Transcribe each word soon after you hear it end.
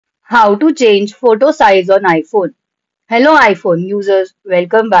How to change photo size on iPhone. Hello iPhone users,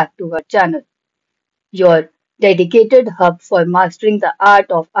 welcome back to our channel, your dedicated hub for mastering the art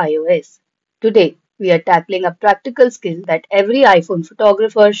of iOS. Today, we are tackling a practical skill that every iPhone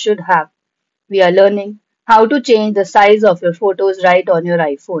photographer should have. We are learning how to change the size of your photos right on your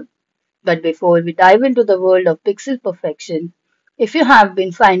iPhone. But before we dive into the world of pixel perfection, if you have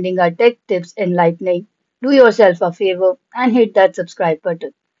been finding our tech tips enlightening, do yourself a favor and hit that subscribe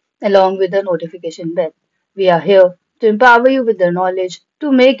button along with the notification bell. We are here to empower you with the knowledge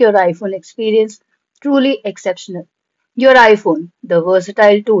to make your iPhone experience truly exceptional. Your iPhone, the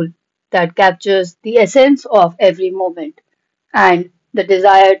versatile tool that captures the essence of every moment and the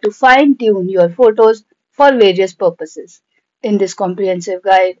desire to fine tune your photos for various purposes. In this comprehensive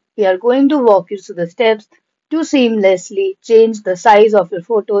guide, we are going to walk you through the steps to seamlessly change the size of your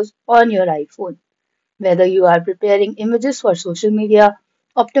photos on your iPhone. Whether you are preparing images for social media,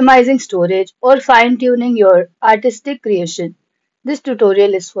 optimizing storage, or fine tuning your artistic creation, this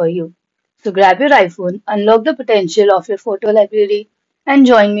tutorial is for you. So grab your iPhone, unlock the potential of your photo library, and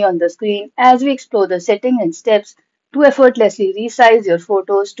join me on the screen as we explore the settings and steps to effortlessly resize your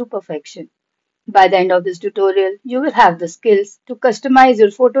photos to perfection. By the end of this tutorial, you will have the skills to customize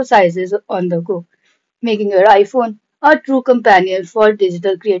your photo sizes on the go, making your iPhone a true companion for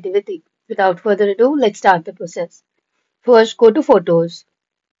digital creativity. Without further ado, let's start the process. First, go to Photos.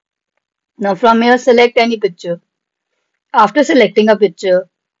 Now from here, select any picture. After selecting a picture,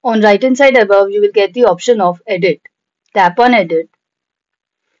 on right hand side above, you will get the option of Edit. Tap on Edit.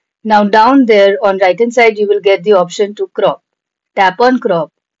 Now down there on right hand side, you will get the option to Crop. Tap on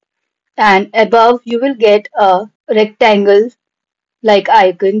Crop. And above, you will get a rectangle like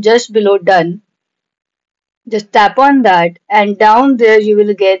icon just below Done. Just tap on that, and down there you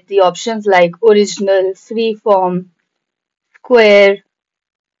will get the options like original, freeform, square,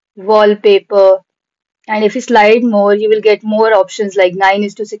 wallpaper, and if you slide more, you will get more options like 9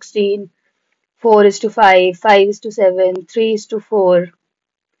 is to 16, 4 is to 5, 5 is to 7, 3 is to 4,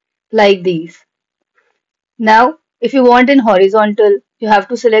 like these. Now, if you want in horizontal, you have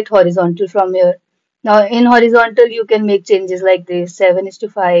to select horizontal from here. Now, in horizontal, you can make changes like this 7 is to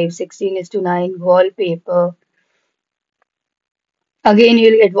 5, 16 is to 9, wallpaper. Again,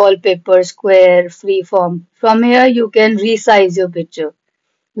 you'll get wallpaper, square, freeform. From here, you can resize your picture.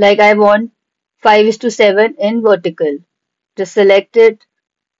 Like I want 5 is to 7 in vertical. Just select it.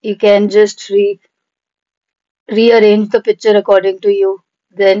 You can just rearrange the picture according to you.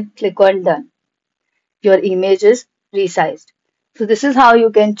 Then click on done. Your image is resized. So this is how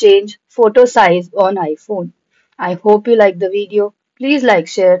you can change photo size on iPhone. I hope you like the video. Please like,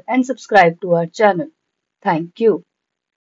 share and subscribe to our channel. Thank you.